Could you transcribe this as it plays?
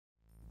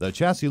The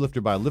chassis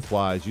lifter by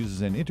LiftWise uses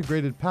an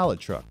integrated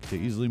pallet truck to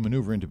easily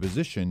maneuver into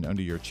position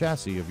under your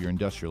chassis of your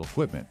industrial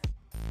equipment.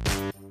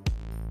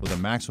 With a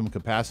maximum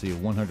capacity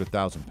of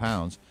 100,000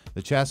 pounds,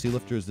 the chassis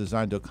lifter is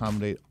designed to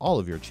accommodate all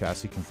of your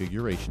chassis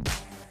configurations.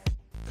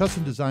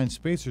 Custom designed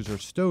spacers are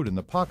stowed in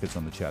the pockets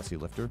on the chassis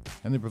lifter,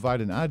 and they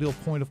provide an ideal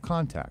point of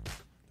contact.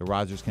 The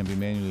risers can be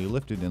manually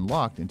lifted and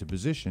locked into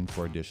position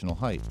for additional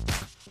height.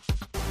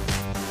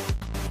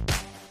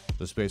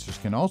 The spacers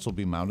can also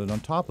be mounted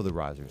on top of the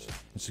risers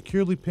and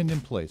securely pinned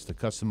in place to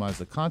customize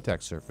the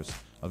contact surface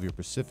of your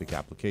specific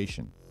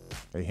application.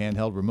 A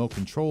handheld remote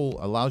control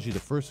allows you to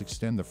first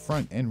extend the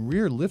front and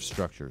rear lift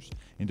structures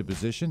into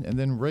position and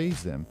then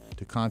raise them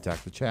to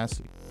contact the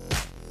chassis.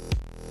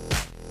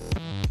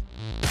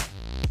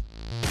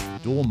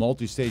 Dual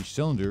multi-stage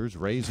cylinders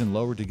raise and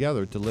lower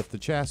together to lift the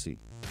chassis.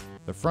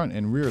 The front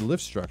and rear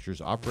lift structures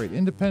operate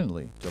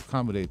independently to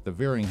accommodate the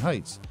varying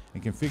heights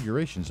and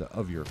configurations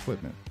of your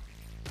equipment.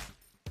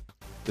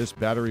 This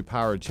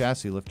battery-powered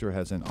chassis lifter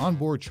has an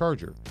onboard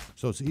charger,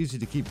 so it's easy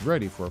to keep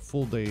ready for a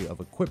full day of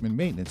equipment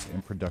maintenance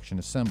and production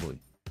assembly.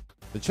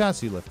 The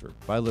Chassis Lifter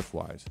by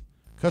LiftWise.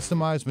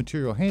 Customized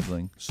material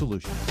handling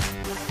solutions.